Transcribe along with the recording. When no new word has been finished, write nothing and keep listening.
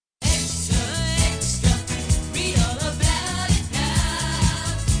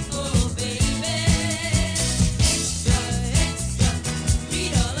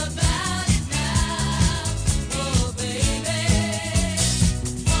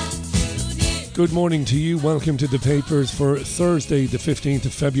Good morning to you. Welcome to the papers for Thursday, the 15th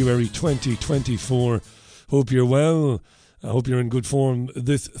of February 2024. Hope you're well. I hope you're in good form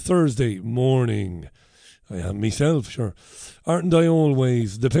this Thursday morning. I am myself, sure. Aren't I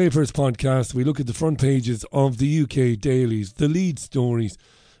always? The Papers podcast, we look at the front pages of the UK dailies, the lead stories,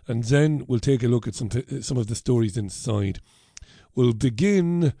 and then we'll take a look at some of the stories inside. We'll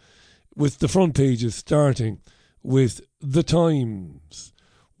begin with the front pages, starting with The Times.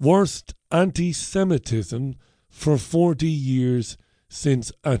 Worst anti-Semitism for 40 years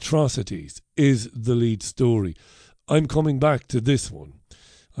since atrocities is the lead story. I'm coming back to this one.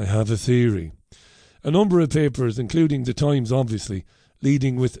 I have a theory. A number of papers, including The Times obviously,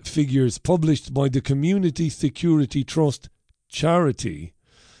 leading with figures published by the Community Security Trust charity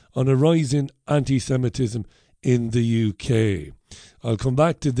on a rise in anti-Semitism in the UK. I'll come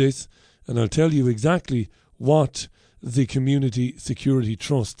back to this and I'll tell you exactly what the Community Security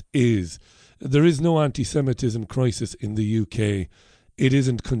Trust is. There is no anti-Semitism crisis in the UK. It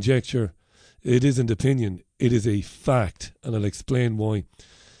isn't conjecture. It isn't opinion. It is a fact, and I'll explain why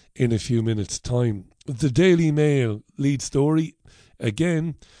in a few minutes' time. The Daily Mail lead story,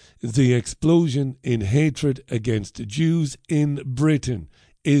 again, the explosion in hatred against Jews in Britain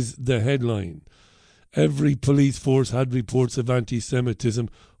is the headline. Every police force had reports of anti-Semitism.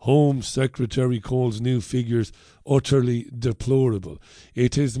 Home Secretary calls new figures utterly deplorable.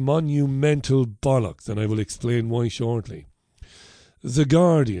 It is monumental bollocks, and I will explain why shortly. The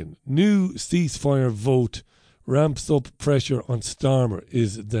Guardian, new ceasefire vote ramps up pressure on Starmer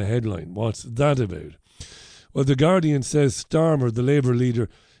is the headline. What's that about? Well, The Guardian says Starmer, the Labour leader,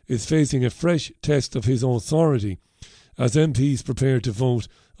 is facing a fresh test of his authority as MPs prepare to vote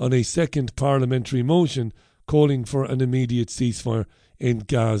on a second parliamentary motion calling for an immediate ceasefire in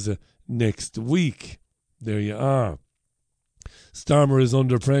Gaza next week. There you are. Starmer is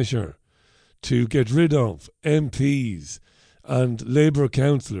under pressure to get rid of MPs and Labour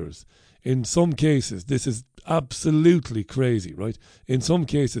councillors. In some cases, this is absolutely crazy, right? In some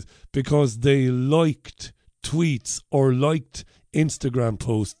cases, because they liked tweets or liked Instagram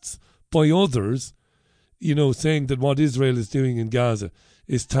posts by others, you know, saying that what Israel is doing in Gaza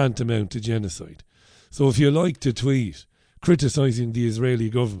is tantamount to genocide. So if you like to tweet criticising the Israeli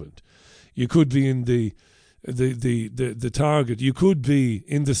government, you could be in the target, you could be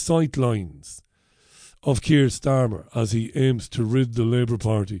in the sightlines of Keir Starmer as he aims to rid the Labour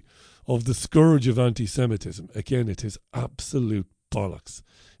Party of the scourge of anti-Semitism. Again, it is absolute bollocks,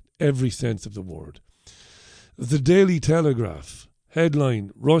 every sense of the word. The Daily Telegraph,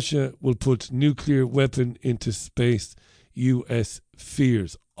 headline, Russia will put nuclear weapon into space, US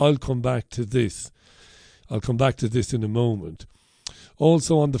fears. I'll come back to this. In a moment.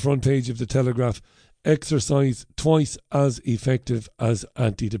 Also on the front page of the Telegraph, exercise twice as effective as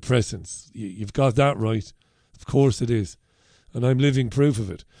antidepressants. You've got that right. Of course it is. And I'm living proof of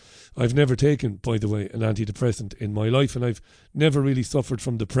it. I've never taken, by the way, an antidepressant in my life, and I've never really suffered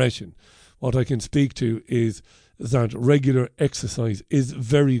from depression. What I can speak to is that regular exercise is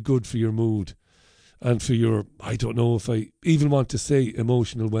very good for your mood and for your, I don't know if I even want to say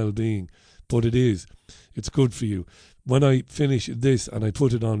emotional well-being, but it is. It's good for you. When I finish this and I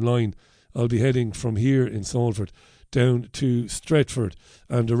put it online, I'll be heading from here in Salford down to Stretford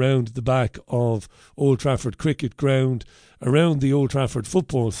and around the back of Old Trafford Cricket Ground, around the Old Trafford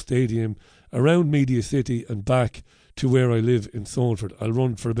Football Stadium, around Media City and back to where I live in Salford. I'll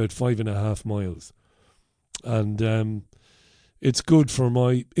run for about 5.5 miles. And it's good for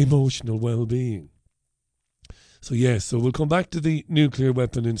my emotional well-being. So yes, so we'll come back to the nuclear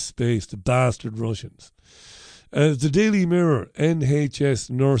weapon in space, the bastard Russians. The Daily Mirror,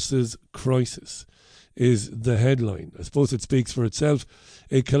 NHS nurses crisis is the headline. I suppose it speaks for itself.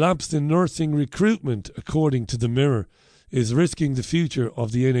 A collapse in nursing recruitment, according to the Mirror, is risking the future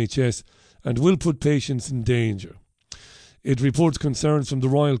of the NHS and will put patients in danger. It reports concerns from the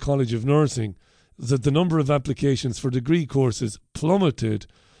Royal College of Nursing that the number of applications for degree courses plummeted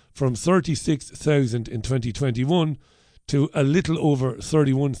from 36,000 in 2021 to a little over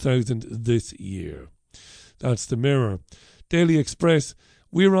 31,000 this year. That's the Mirror. Daily Express,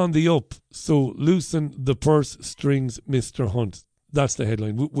 we're on the up, so loosen the purse strings, Mr. Hunt. That's the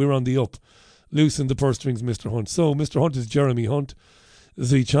headline. We're on the up. Loosen the purse strings, Mr. Hunt. So Mr. Hunt is Jeremy Hunt,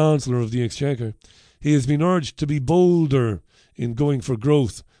 the Chancellor of the Exchequer. He has been urged to be bolder in going for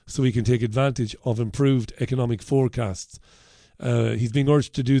growth so he can take advantage of improved economic forecasts. He's being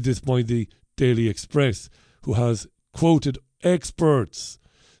urged to do this by the Daily Express, who has quoted experts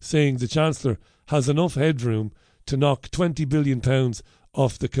saying the Chancellor has enough headroom to knock £20 billion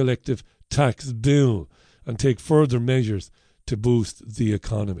off the collective tax bill and take further measures to boost the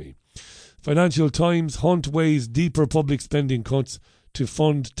economy. Financial Times, Hunt weighs deeper public spending cuts to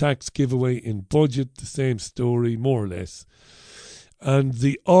fund tax giveaway in budget. The same story, more or less. And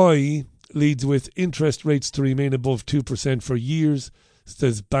the Eye leads with interest rates to remain above 2% for years,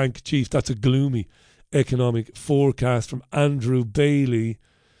 says bank chief. That's a gloomy economic forecast from Andrew Bailey,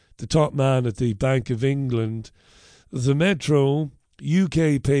 the top man at the Bank of England. The Metro,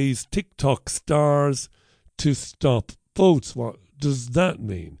 UK pays TikTok stars to stop boats. What does that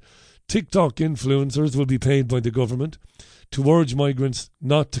mean? TikTok influencers will be paid by the government to urge migrants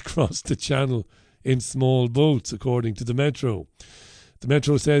not to cross the channel in small boats, according to the Metro. The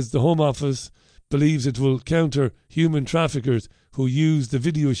Metro says the Home Office believes it will counter human traffickers who use the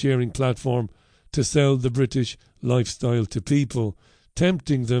video sharing platform to sell the British lifestyle to people,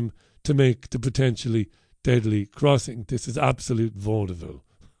 tempting them to make the potentially deadly crossing. This is absolute vaudeville.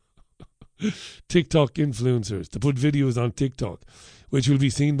 TikTok influencers to put videos on TikTok, which will be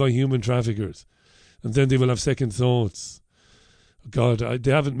seen by human traffickers, and then they will have second thoughts. God,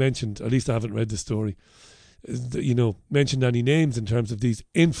 they haven't mentioned, at least I haven't read the story, mentioned any names in terms of these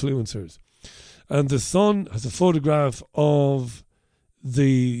influencers. And the Sun has a photograph of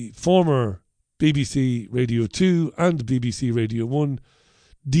the former BBC Radio 2 and BBC Radio 1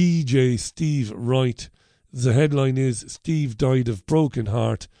 DJ Steve Wright. The headline is "Steve died of broken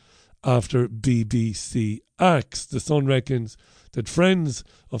heart after BBC axe." The Sun reckons that friends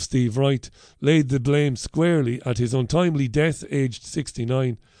of Steve Wright laid the blame squarely at his untimely death, aged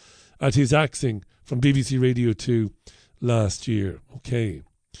 69, at his axing from BBC Radio 2 last year. Okay.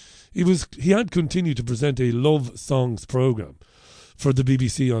 He had continued to present a love songs programme for the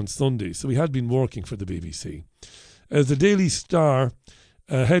BBC on Sundays, so he had been working for the BBC. As the Daily Star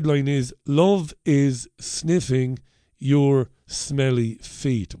headline is "Love is sniffing your smelly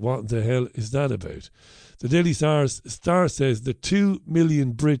feet." What the hell is that about? The Daily Star says that 2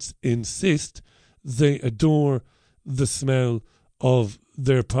 million Brits insist they adore the smell of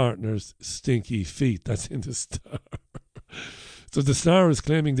their partner's stinky feet. That's in the Star. So the Star is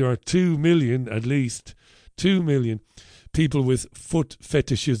claiming there are 2 million, at least 2 million people with foot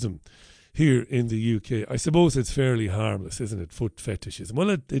fetishism here in the UK. I suppose it's fairly harmless, isn't it, foot fetishism?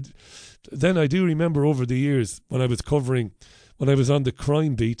 Well, then I do remember over the years when I was on the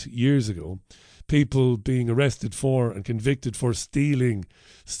crime beat years ago, people being arrested for and convicted for stealing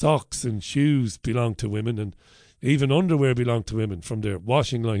socks and shoes belonged to women, and even underwear belonged to women from their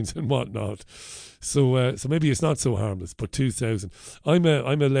washing lines and whatnot. So maybe it's not so harmless. But 2000, I'm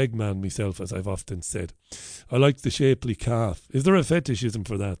a leg man myself, as I've often said. I like the shapely calf. Is there a fetishism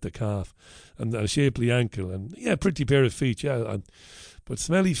for that? The calf and a shapely ankle and pretty pair of feet. But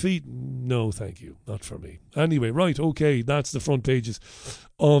smelly feet, no, thank you, not for me. Anyway, right, okay, that's the front pages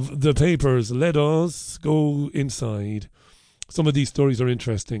of the papers. Let us go inside. Some of these stories are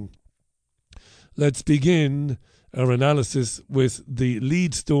interesting. Let's begin our analysis with the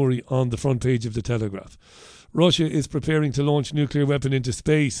lead story on the front page of the Telegraph. Russia is preparing to launch nuclear weapon into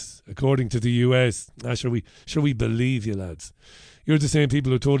space, according to the US. Shall we believe you, lads? You're the same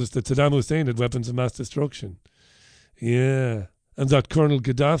people who told us that Saddam Hussein had weapons of mass destruction. Yeah, and that Colonel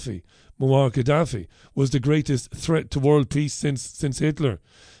Gaddafi, Muammar Gaddafi, was the greatest threat to world peace since Hitler.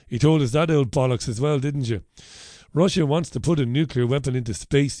 You told us that old bollocks as well, didn't you? Russia wants to put a nuclear weapon into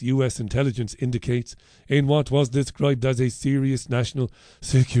space, US intelligence indicates, in what was described as a serious national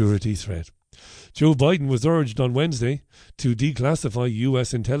security threat. Joe Biden was urged on Wednesday to declassify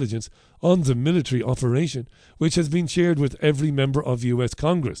US intelligence on the military operation, which has been shared with every member of US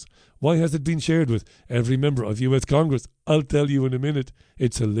Congress. Why has it been shared with every member of US Congress? I'll tell you in a minute.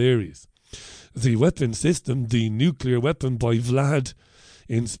 It's hilarious. The weapon system, the nuclear weapon by Vlad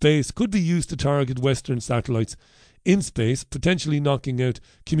in space, could be used to target Western satellites in space, potentially knocking out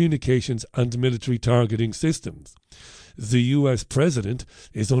communications and military targeting systems. The US president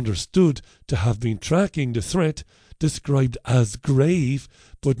is understood to have been tracking the threat, described as grave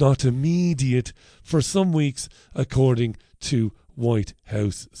but not immediate, for some weeks, according to White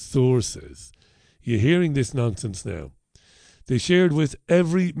House sources. You're hearing this nonsense now. They shared with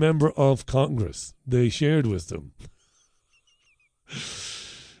every member of Congress. They shared with them.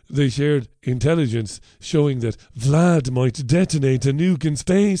 They shared intelligence showing that Vlad might detonate a nuke in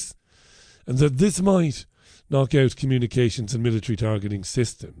space and that this might knock out communications and military targeting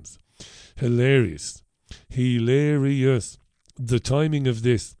systems. Hilarious. Hilarious. The timing of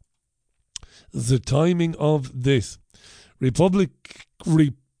this.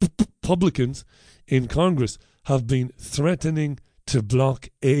 Republicans in Congress have been threatening to block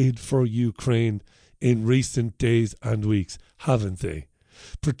aid for Ukraine in recent days and weeks, haven't they?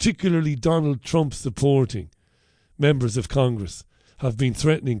 Particularly Donald Trump supporting members of Congress have been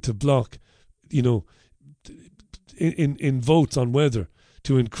threatening to block in votes on whether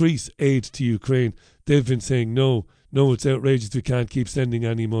to increase aid to Ukraine, they've been saying no, it's outrageous, we can't keep sending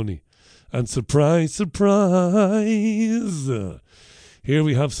any money. And surprise, surprise, here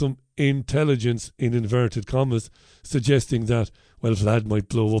we have some intelligence, in inverted commas, suggesting that, well, Vlad might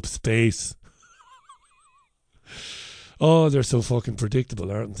blow up space. Oh, they're so fucking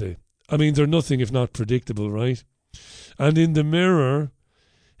predictable, aren't they? I mean, they're nothing if not predictable, right? And in the Mirror,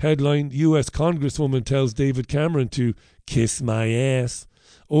 headline, US Congresswoman tells David Cameron to kiss my ass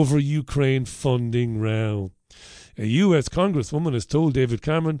over Ukraine funding row. A US Congresswoman has told David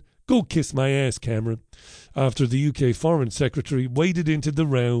Cameron, go kiss my ass, Cameron, after the UK Foreign Secretary waded into the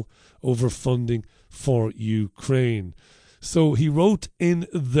row over funding for Ukraine. So he wrote in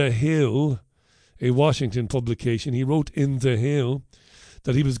The Hill, a Washington publication, he wrote in The Hill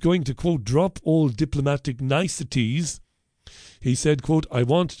that he was going to, quote, drop all diplomatic niceties. He said, quote, I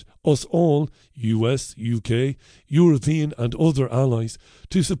want us all, US, UK, European and other allies,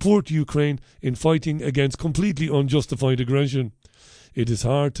 to support Ukraine in fighting against completely unjustified aggression. It is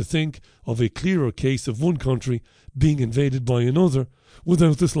hard to think of a clearer case of one country being invaded by another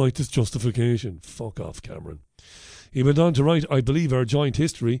without the slightest justification. Fuck off, Cameron. He went on to write, I believe our joint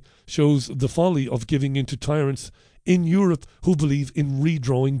history shows the folly of giving in to tyrants in Europe who believe in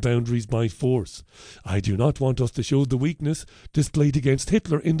redrawing boundaries by force. I do not want us to show the weakness displayed against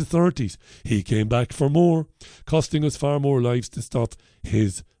Hitler in the 30s. He came back for more, costing us far more lives to stop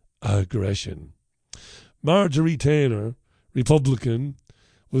his aggression. Marjorie Taylor, Republican,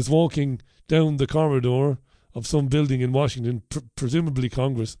 was walking down the corridor of some building in Washington, presumably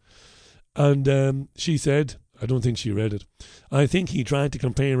Congress, and she said, I don't think she read it, I think he tried to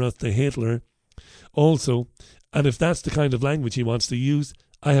compare us to Hitler also, and if that's the kind of language he wants to use,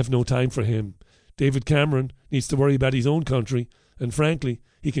 I have no time for him. David Cameron needs to worry about his own country, and frankly,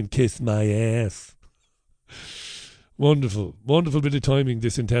 he can kiss my ass. Wonderful bit of timing,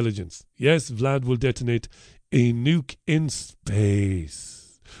 this intelligence. Yes, Vlad will detonate a nuke in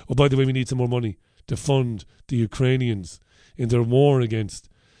space. Oh, by the way, we need some more money to fund the Ukrainians in their war against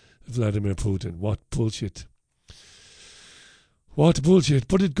Vladimir Putin. What bullshit. What bullshit.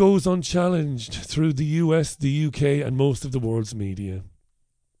 But it goes unchallenged through the US, the UK and most of the world's media.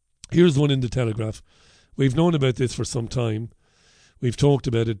 Here's one in the Telegraph. We've known about this for some time. We've talked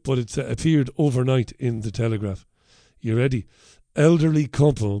about it, but it's appeared overnight in the Telegraph. You ready? Elderly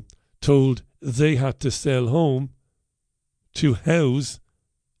couple told they had to sell home to house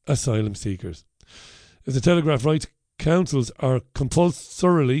asylum seekers. As the Telegraph writes, councils are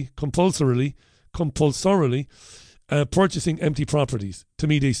compulsorily purchasing empty properties to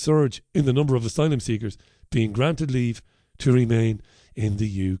meet a surge in the number of asylum seekers being granted leave to remain in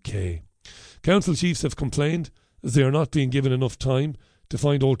the UK. Council chiefs have complained they are not being given enough time to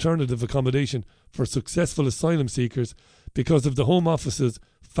find alternative accommodation for successful asylum seekers because of the Home Office's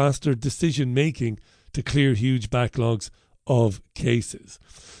faster decision-making to clear huge backlogs of cases.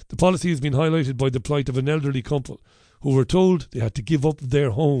 The policy has been highlighted by the plight of an elderly couple who were told they had to give up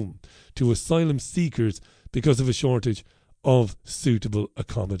their home to asylum seekers because of a shortage of suitable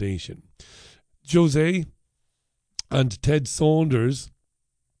accommodation. Josie and Ted Saunders,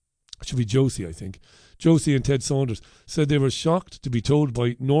 it should be Josie, I think. Josie and Ted Saunders said they were shocked to be told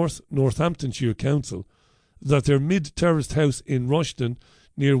by Northamptonshire Council that their mid-terraced house in Rushden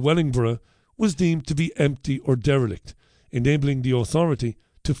near Wellingborough was deemed to be empty or derelict, enabling the authority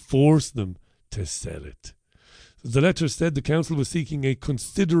to force them to sell it. The letter said the council was seeking a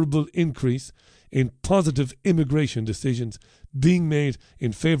considerable increase in positive immigration decisions being made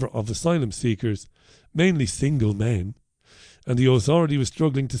in favour of asylum seekers, mainly single men, and the authority was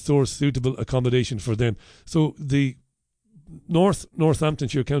struggling to source suitable accommodation for them. So the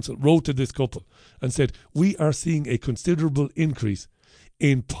Northamptonshire Council wrote to this couple and said, we are seeing a considerable increase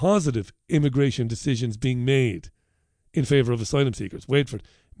in positive immigration decisions being made in favour of asylum seekers. Wait for it.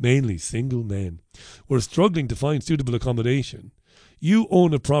 Mainly single men. We're struggling to find suitable accommodation. You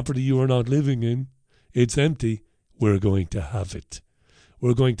own a property you are not living in. It's empty. We're going to have it.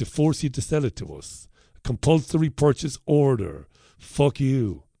 We're going to force you to sell it to us. A compulsory purchase order. Fuck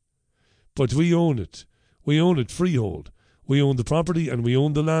you. But we own it. We own it freehold. We own the property and we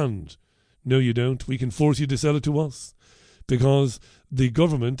own the land. No, you don't. We can force you to sell it to us. Because the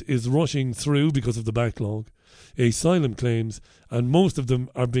government is rushing through, because of the backlog, asylum claims, and most of them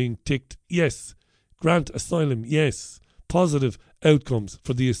are being ticked yes. Grant asylum, yes. Positive outcomes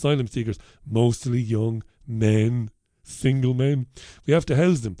for the asylum seekers, mostly young men, single men. We have to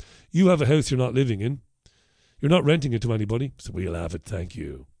house them. You have a house you're not living in. You're not renting it to anybody, so we'll have it, thank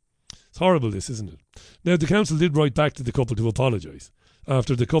you. It's horrible, this, isn't it? Now, the council did write back to the couple to apologise,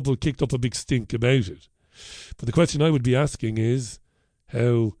 after the couple kicked up a big stink about it. But the question I would be asking is,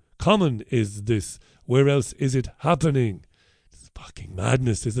 how common is this? Where else is it happening? It's fucking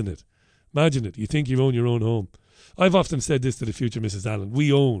madness, isn't it? Imagine it. You think you own your own home. I've often said this to the future Mrs. Allen.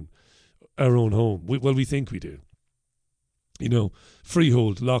 We own our own home. We think we do. You know,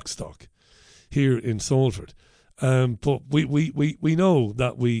 freehold, lock, stock, here in Salford. But we know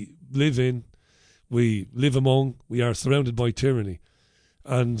that we live among, we are surrounded by tyranny.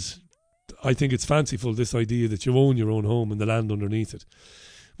 And I think it's fanciful, this idea that you own your own home and the land underneath it.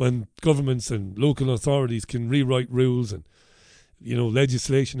 When governments and local authorities can rewrite rules and, you know,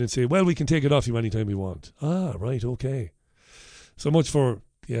 legislation and say, well, we can take it off you anytime we want. Ah, right, okay. So much for,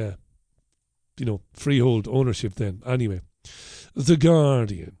 yeah, you know, freehold ownership then. Anyway, The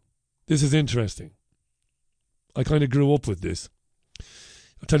Guardian. This is interesting. I kind of grew up with this.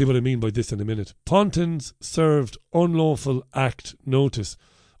 I'll tell you what I mean by this in a minute. Pontins served unlawful act notice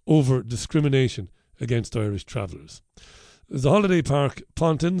over discrimination against Irish travellers. The holiday park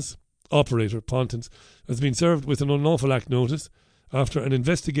Pontins, operator Pontins, has been served with an unlawful act notice after an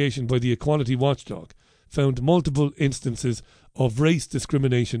investigation by the Equality Watchdog found multiple instances of race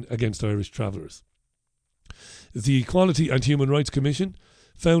discrimination against Irish travellers. The Equality and Human Rights Commission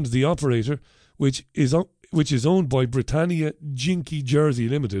found the operator, which is owned by Britannia Jinky Jersey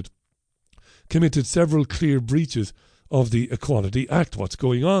Limited, committed several clear breaches of the Equality Act. What's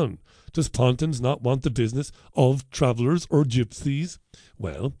going on? Does Pontins not want the business of travellers or gypsies?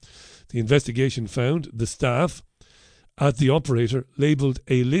 Well, the investigation found the staff at the operator labelled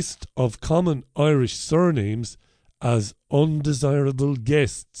a list of common Irish surnames as undesirable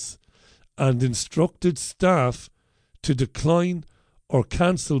guests and instructed staff to decline or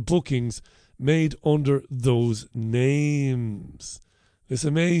cancel bookings made under those names. It's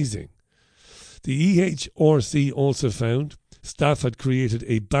amazing. The EHRC also found staff had created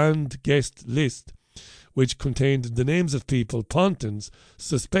a banned guest list which contained the names of people Pontins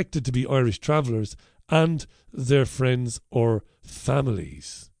suspected to be Irish travellers and their friends or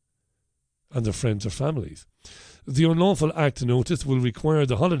families. The unlawful act notice will require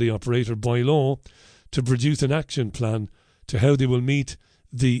the holiday operator by law to produce an action plan to how they will meet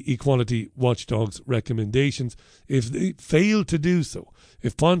the Equality Watchdog's recommendations. If they fail to do so,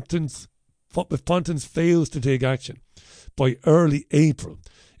 if Pontins fails to take action by early April,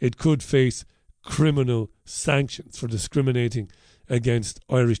 it could face criminal sanctions for discriminating against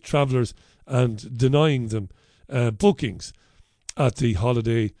Irish travellers and denying them bookings at the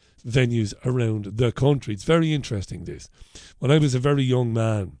holiday venues around the country. It's very interesting, this. When I was a very young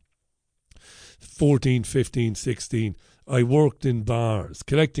man, 14, 15, 16, I worked in bars,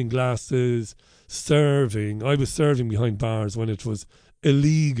 collecting glasses, serving. I was serving behind bars when it was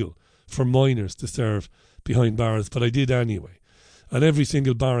illegal for minors to serve behind bars, but I did anyway. And every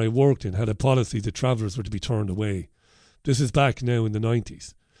single bar I worked in had a policy that travellers were to be turned away. This is back now in the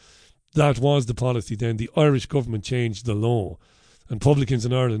 90s. That was the policy then. The Irish government changed the law, and publicans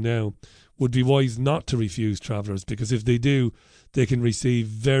in Ireland now would be wise not to refuse travellers, because if they do, they can receive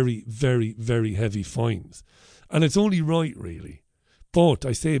very, very, very heavy fines. And it's only right, really. But,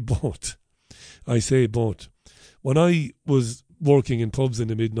 I say but, when I was working in pubs in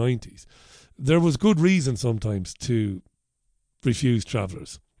the mid-90s, there was good reason sometimes to refuse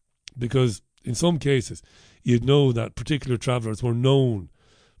travellers, because in some cases you'd know that particular travellers were known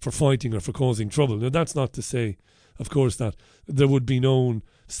for fighting or for causing trouble. Now, that's not to say, of course, that there would be known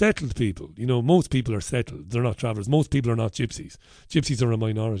settled people. You know, most people are settled. They're not travellers. Most people are not gypsies. Gypsies are a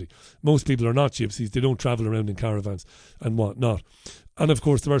minority. Most people are not gypsies. They don't travel around in caravans and whatnot. And, of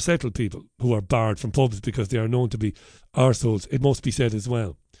course, there are settled people who are barred from pubs because they are known to be arseholes. It must be said as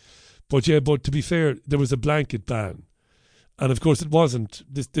well. But, yeah, but to be fair, there was a blanket ban. And, of course, it wasn't,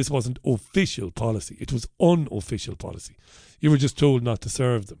 this wasn't official policy. It was unofficial policy. You were just told not to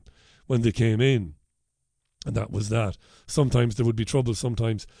serve them when they came in. And that was that. Sometimes there would be trouble.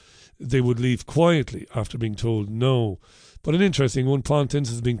 Sometimes they would leave quietly after being told no. But an interesting one,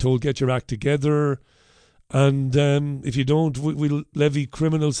 Pontins is being told, get your act together. And if you don't, we'll levy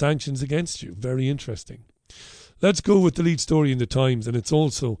criminal sanctions against you. Very interesting. Let's go with the lead story in the Times. And it's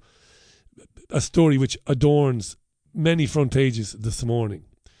also a story which adorns many front pages this morning.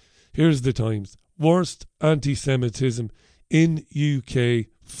 Here's the Times. Worst anti-Semitism in UK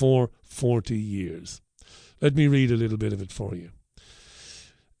for 40 years. Let me read a little bit of it for you.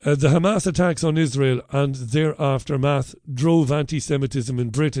 The Hamas attacks on Israel and their aftermath drove anti-Semitism in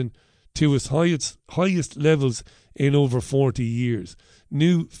Britain to its highest levels in over 40 years.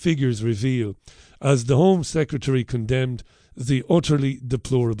 New figures reveal as the Home Secretary condemned the utterly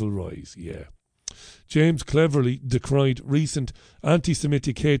deplorable rise. Yeah. James cleverly decried recent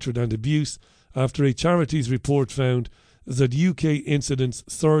anti-Semitic hatred and abuse after a charities report found that UK incidents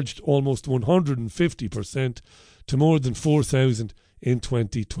surged almost 150% to more than 4,000 in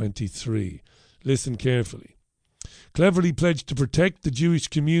 2023. Listen carefully. Cleverly pledged to protect the Jewish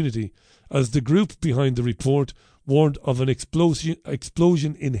community as the group behind the report warned of an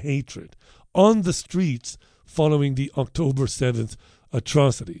explosion in hatred on the streets following the October 7th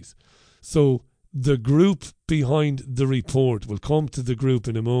atrocities. So the group behind the report, will come to the group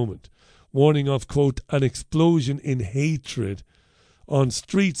in a moment, warning of, quote, an explosion in hatred on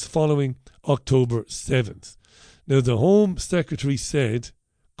streets following October 7th. Now, the Home Secretary said,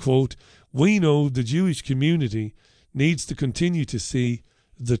 quote, we know the Jewish community needs to continue to see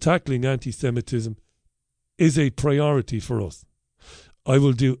the tackling anti-Semitism is a priority for us. I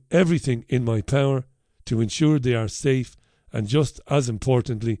will do everything in my power to ensure they are safe and, just as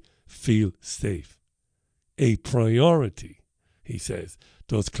importantly, feel safe. A priority, he says,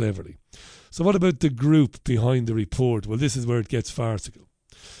 does cleverly. So what about the group behind the report? Well, this is where it gets farcical.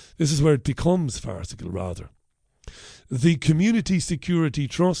 This is where it becomes farcical, rather. The Community Security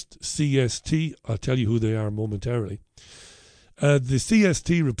Trust, CST, I'll tell you who they are momentarily. The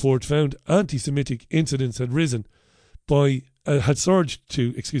CST report found anti-Semitic incidents had surged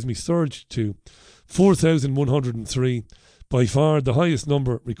to 4,103, by far the highest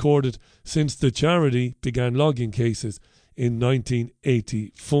number recorded since the charity began logging cases in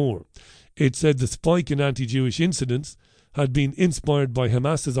 1984. It said the spike in anti-Jewish incidents had been inspired by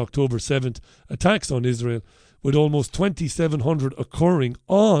Hamas's October 7th attacks on Israel, with almost 2,700 occurring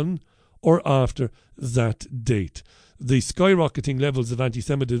on or after that date. The skyrocketing levels of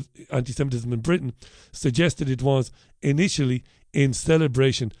anti-Semitism in Britain suggested it was initially in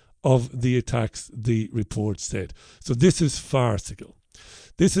celebration of the attacks, the report said. So this is farcical.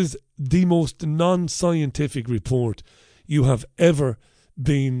 This is the most non-scientific report you have ever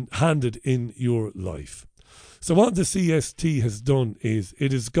been handed in your life. So what the CST has done is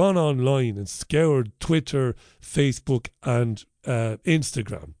it has gone online and scoured Twitter, Facebook and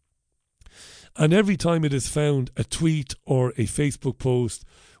Instagram. And every time it has found a tweet or a Facebook post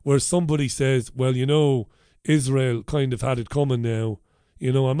where somebody says, well, you know, Israel kind of had it coming now.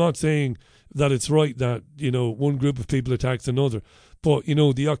 You know, I'm not saying that it's right that, you know, one group of people attacks another. But, you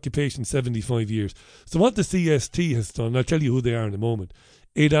know, the occupation, 75 years. So what the CST has done, I'll tell you who they are in a moment,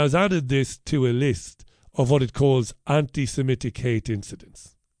 it has added this to a list of what it calls anti-Semitic hate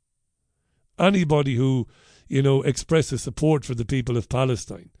incidents. Anybody who, you know, expresses support for the people of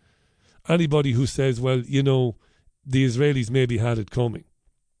Palestine. Anybody who says, well, you know, the Israelis maybe had it coming.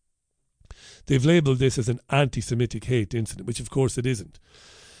 They've labelled this as an anti-Semitic hate incident, which of course it isn't.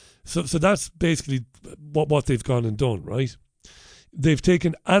 So that's basically what they've gone and done, right? They've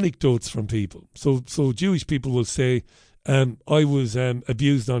taken anecdotes from people. So Jewish people will say, I was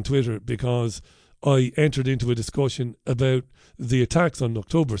abused on Twitter because I entered into a discussion about the attacks on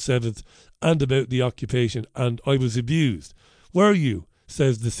October 7th and about the occupation, and I was abused. Were you?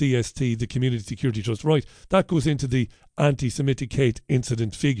 Says the CST, the Community Security Trust. Right, that goes into the anti-Semitic hate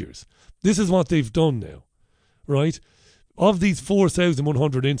incident figures. This is what they've done now, right? Of these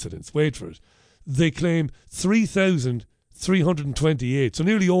 4,100 incidents, wait for it, they claim 3,328, so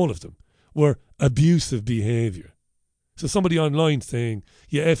nearly all of them, were abusive behaviour. So somebody online saying,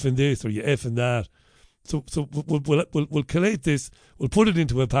 you effing this or you effing that. So we'll collate this, we'll put it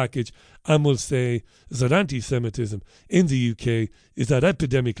into a package, and we'll say that anti-Semitism in the UK is at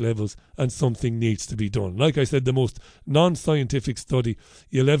epidemic levels and something needs to be done. Like I said, the most non-scientific study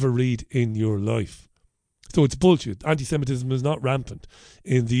you'll ever read in your life. So it's bullshit. Anti-Semitism is not rampant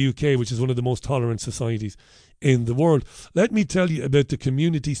in the UK, which is one of the most tolerant societies in the world. Let me tell you about the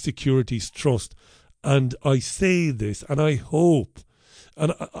Community Securities Trust. And I say this, and I hope,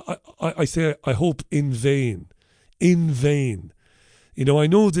 and I say I hope in vain. You know, I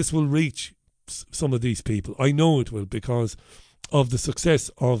know this will reach some of these people. I know it will, because of the success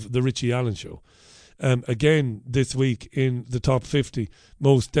of the Richie Allen Show. Again, this week in the top 50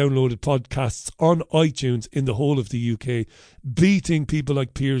 most downloaded podcasts on iTunes in the whole of the UK, beating people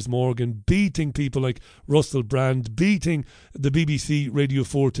like Piers Morgan, beating people like Russell Brand, beating the BBC Radio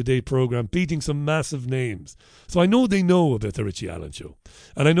 4 Today programme, beating some massive names. So I know they know about the Richie Allen Show,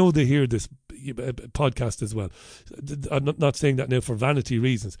 and I know they hear this podcast as well. I'm not saying that now for vanity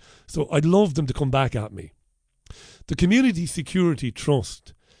reasons. So I'd love them to come back at me. The Community Security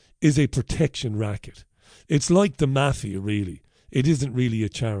Trust is a protection racket. It's like the mafia, really. It isn't really a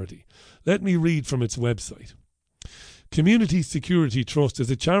charity. Let me read from its website. Community Security Trust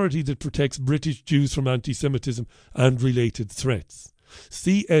is a charity that protects British Jews from anti-Semitism and related threats.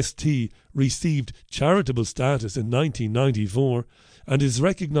 CST received charitable status in 1994 and is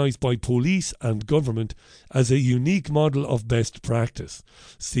recognised by police and government as a unique model of best practice.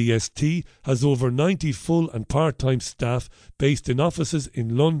 CST has over 90 full and part-time staff based in offices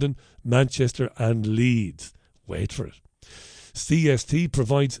in London, Manchester and Leeds. Wait for it. CST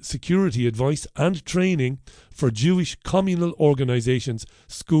provides security advice and training for Jewish communal organisations,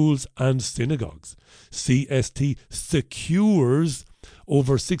 schools and synagogues. CST secures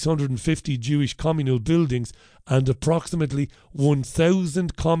over 650 Jewish communal buildings and approximately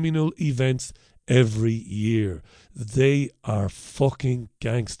 1,000 communal events every year. They are fucking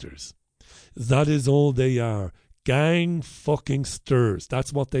gangsters. That is all they are. Gang fucking stirs.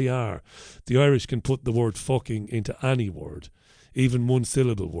 That's what they are. The Irish can put the word fucking into any word, even one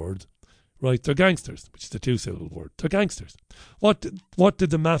syllable word. Right, they're gangsters, which is a two-syllable word. They're gangsters. What did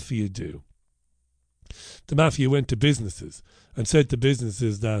the mafia do? The mafia went to businesses and said to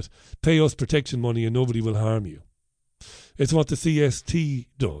businesses that pay us protection money and nobody will harm you. It's what the CST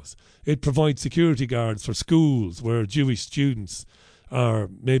does. It provides security guards for schools where Jewish students are,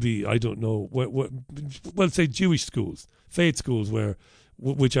 maybe, I don't know, well, say Jewish schools, faith schools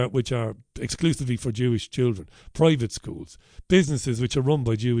which are exclusively for Jewish children, private schools, businesses which are run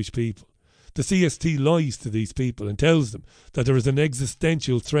by Jewish people. The CST lies to these people and tells them that there is an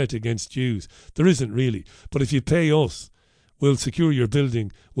existential threat against Jews. There isn't really. But if you pay us, we'll secure your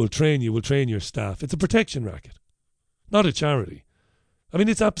building, we'll train you, we'll train your staff. It's a protection racket, not a charity. I mean,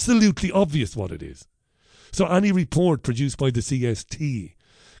 it's absolutely obvious what it is. So any report produced by the CST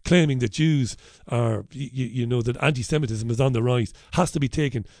claiming that Jews are, that anti-Semitism is on the rise has to be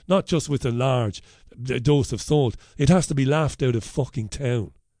taken not just with a large dose of salt. It has to be laughed out of fucking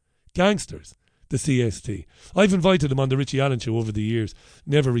town. Gangsters, the CST. I've invited them on the Richie Allen show over the years,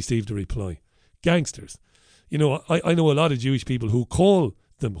 never received a reply. Gangsters. I know a lot of Jewish people who call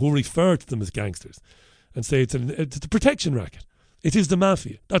them, who refer to them as gangsters and say it's a protection racket. It is the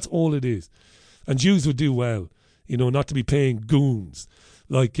mafia. That's all it is. And Jews would do well, not to be paying goons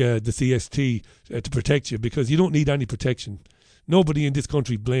like the CST to protect you, because you don't need any protection. Nobody in this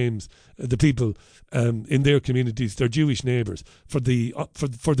country blames the people in their communities, their Jewish neighbours, for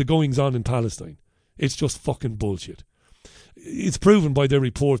the goings on in Palestine. It's just fucking bullshit. It's proven by their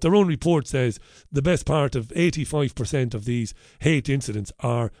report. Their own report says the best part of 85% of these hate incidents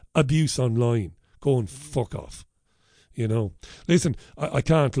are abuse online. Go and fuck off. Listen, I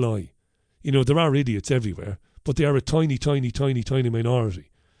can't lie. There are idiots everywhere, but they are a tiny, tiny, tiny, tiny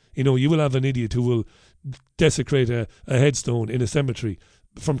minority. You will have an idiot who will desecrate a headstone in a cemetery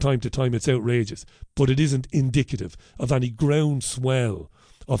from time to time. It's outrageous, but it isn't indicative of any groundswell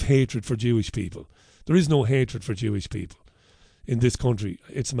of hatred for Jewish people. There is no hatred for Jewish people in this country.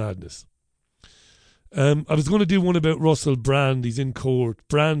 It's madness. I was going to do one about Russell Brand. He's in court.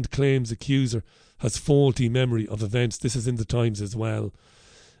 Brand claims accuser has faulty memory of events. This is in the Times as well.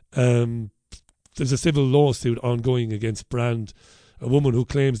 There's a civil lawsuit ongoing against Brand, a woman who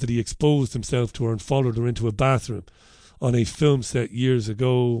claims that he exposed himself to her and followed her into a bathroom on a film set years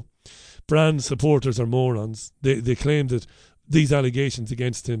ago. Brand supporters are morons. They claim that these allegations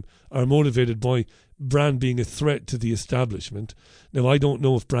against him are motivated by Brand being a threat to the establishment. Now, I don't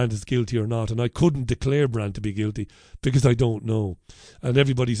know if Brand is guilty or not, and I couldn't declare Brand to be guilty because I don't know. And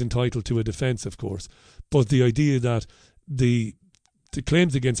everybody's entitled to a defence, of course. But the idea that the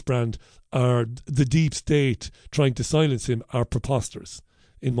claims against Brand are the deep state trying to silence him are preposterous,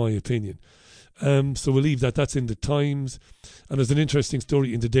 in my opinion. So we'll leave that. That's in the Times. And there's an interesting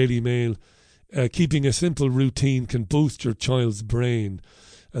story in the Daily Mail. Keeping a simple routine can boost your child's brain.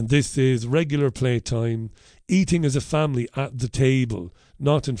 And this is regular playtime, eating as a family at the table,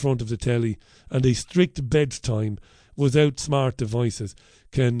 not in front of the telly, and a strict bedtime without smart devices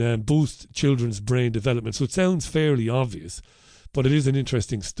can boost children's brain development. So it sounds fairly obvious, but it is an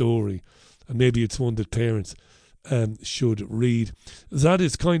interesting story, and maybe it's one that parents should read. That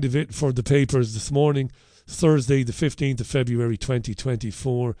is kind of it for the papers this morning, Thursday the 15th of February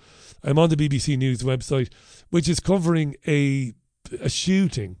 2024. I'm on the BBC News website, which is covering a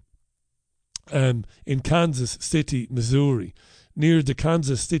shooting in Kansas City, Missouri, near the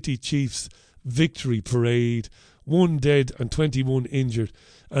Kansas City Chiefs victory parade. 1 dead and 21 injured.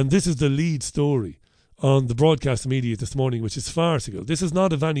 And this is the lead story on the broadcast media this morning, which is farcical. This is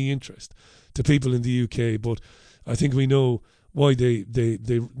not of any interest to people in the UK, but I think we know why they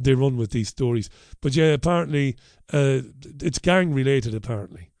run with these stories. But yeah, apparently it's gang related,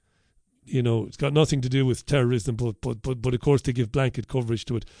 apparently. It's got nothing to do with terrorism, but of course they give blanket coverage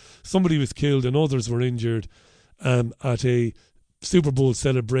to it. Somebody was killed and others were injured at a Super Bowl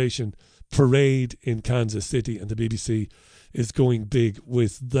celebration parade in Kansas City, and the BBC is going big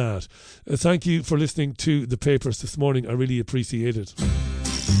with that. Thank you for listening to the papers this morning. I really appreciate it.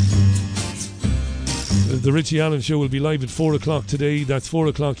 The Richie Allen Show will be live at 4 o'clock today. That's 4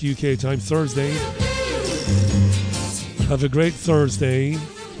 o'clock UK time, Thursday. Have a great Thursday.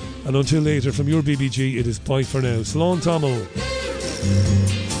 And until later, from your BBG, it is bye for now. Slán Tamil.